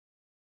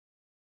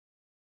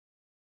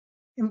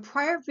In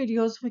prior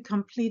videos, we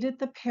completed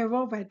the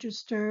Payroll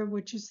Register,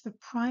 which is the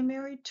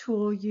primary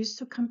tool used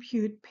to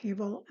compute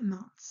payroll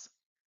amounts.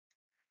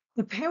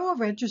 The Payroll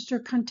Register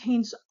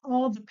contains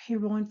all the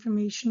payroll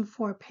information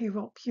for a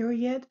payroll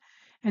period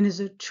and is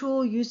a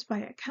tool used by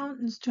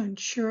accountants to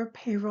ensure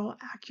payroll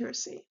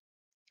accuracy.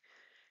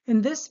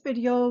 In this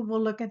video,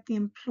 we'll look at the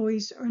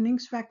employee's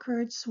earnings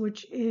records,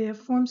 which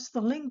forms the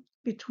link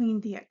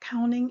between the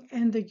accounting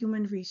and the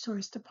human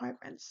resource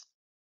departments.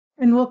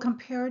 And we'll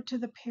compare it to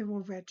the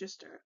Payroll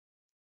Register.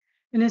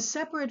 In a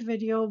separate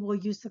video, we'll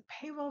use the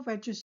Payroll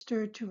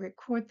Register to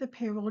record the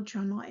payroll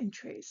journal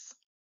entries.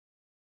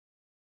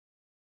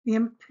 The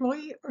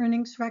employee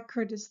earnings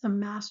record is the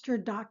master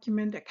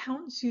document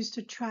accountants use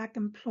to track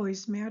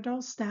employees'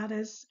 marital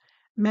status,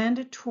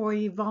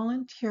 mandatory,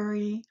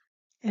 voluntary,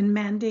 and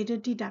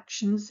mandated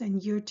deductions,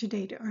 and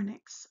year-to-date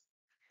earnings.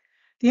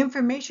 The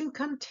information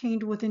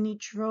contained within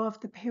each row of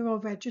the Payroll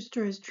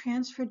Register is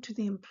transferred to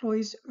the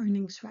employee's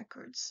earnings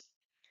records.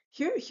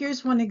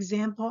 Here's one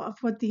example of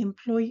what the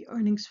employee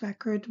earnings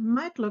record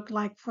might look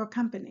like for a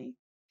company.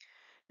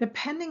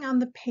 Depending on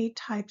the pay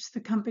types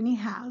the company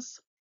has,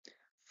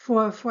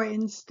 for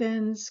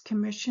instance,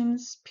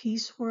 commissions,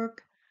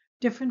 piecework,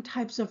 different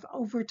types of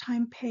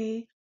overtime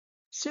pay,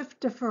 shift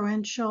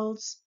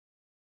differentials,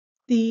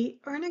 the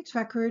earnings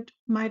record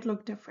might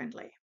look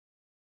differently.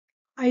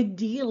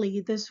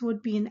 Ideally, this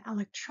would be an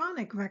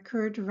electronic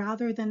record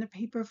rather than a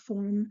paper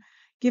form,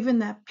 given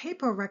that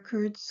paper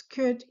records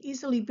could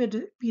easily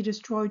be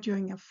destroyed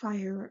during a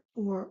fire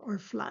or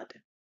flood.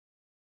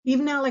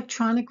 Even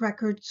electronic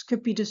records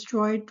could be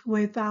destroyed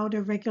without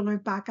a regular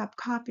backup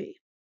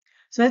copy.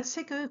 So let's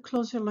take a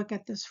closer look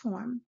at this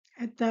form.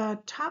 At the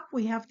top,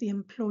 we have the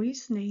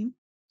employee's name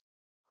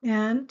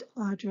and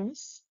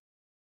address,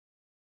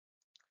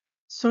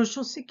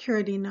 social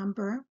security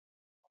number,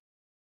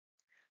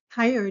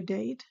 hire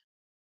date,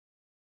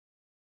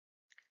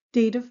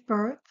 date of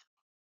birth,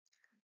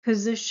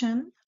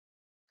 position,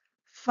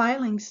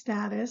 filing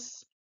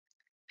status,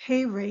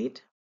 pay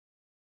rate,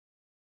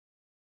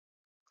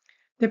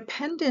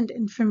 dependent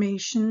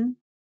information,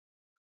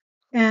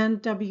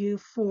 and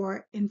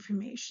W-4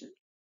 information.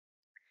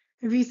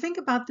 If you think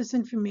about this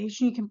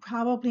information, you can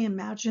probably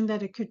imagine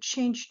that it could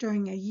change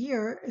during a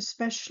year,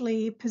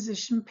 especially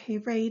position, pay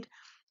rate,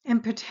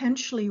 and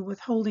potentially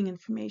withholding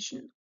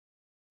information.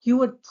 You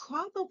would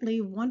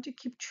probably want to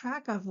keep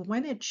track of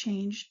when it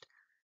changed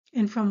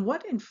and from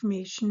what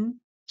information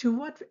to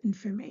what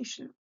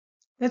information.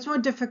 That's more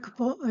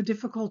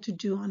difficult to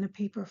do on a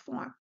paper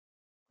form.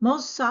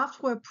 Most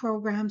software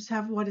programs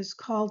have what is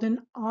called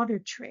an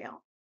audit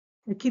trail.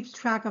 It keeps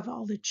track of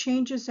all the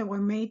changes that were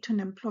made to an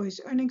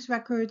employee's earnings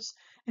records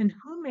and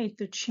who made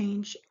the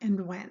change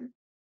and when.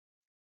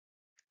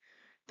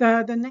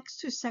 The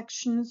next two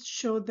sections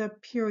show the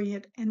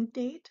period end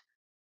date,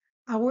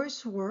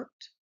 hours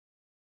worked,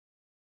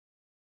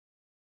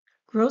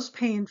 gross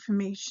pay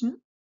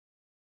information,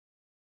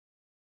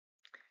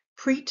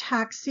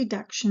 pre-tax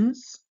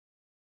deductions,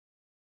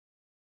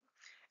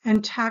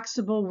 and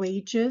taxable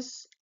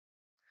wages,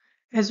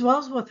 as well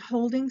as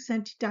withholdings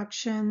and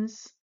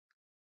deductions,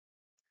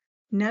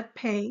 net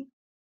pay,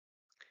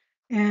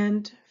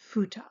 and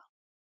FUTA.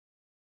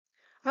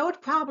 I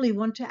would probably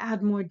want to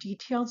add more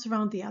details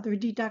around the other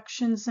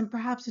deductions and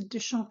perhaps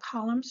additional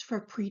columns for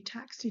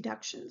pre-tax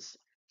deductions.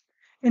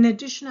 In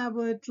addition, I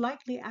would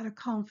likely add a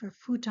column for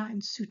FUTA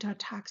and SUTA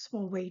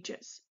taxable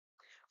wages.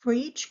 For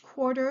each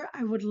quarter,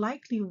 I would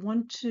likely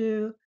want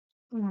to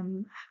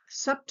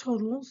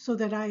subtotal so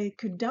that I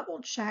could double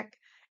check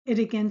it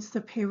against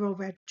the Payroll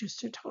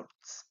Register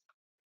totals.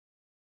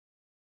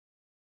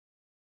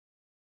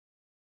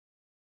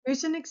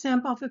 Here's an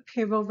example of a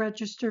payroll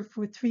register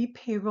for 3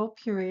 payroll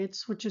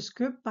periods, which is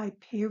grouped by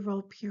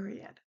payroll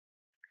period.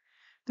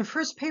 The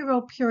first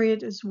payroll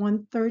period is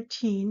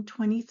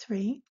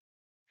 1/13/23.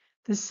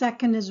 The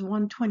second is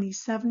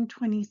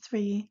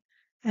 1/27/23,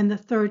 and the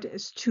third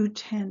is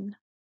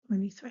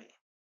 2/10/23.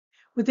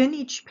 Within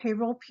each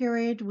payroll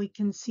period, we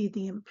can see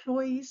the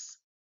employees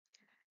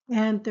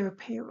and their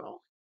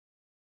payroll.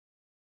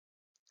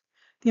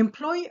 The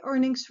employee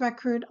earnings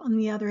record, on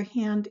the other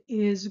hand,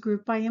 is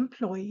grouped by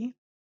employee.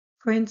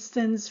 For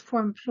instance, for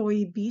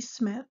employee B.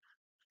 Smith,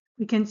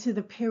 we can see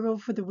the payroll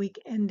for the week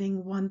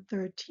ending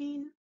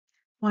 1/13,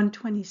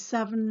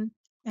 1/27,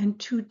 and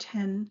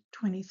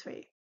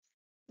 2/10/23.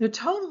 The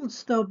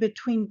totals, though,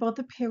 between both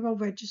the payroll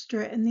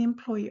register and the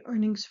employee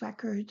earnings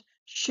record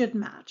should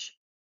match.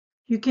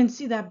 You can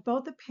see that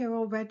both the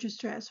payroll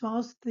register as well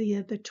as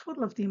the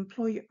total of the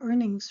employee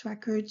earnings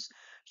records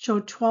show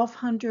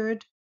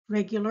 1,200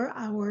 regular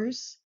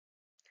hours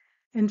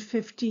and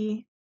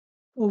 50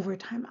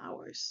 overtime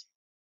hours.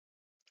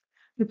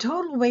 The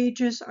total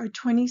wages are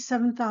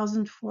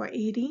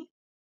 $27,480,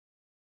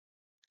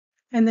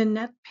 and the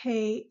net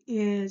pay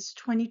is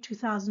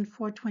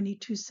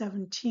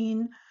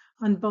 $22,422.17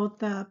 on both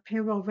the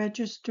payroll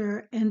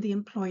register and the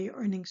employee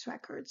earnings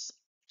records.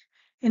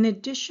 In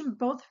addition,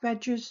 both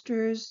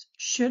registers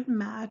should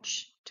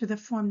match to the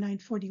Form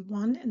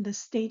 941 and the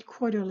state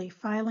quarterly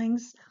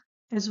filings,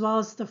 as well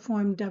as the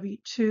Form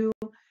W-2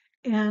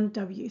 and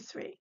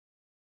W-3.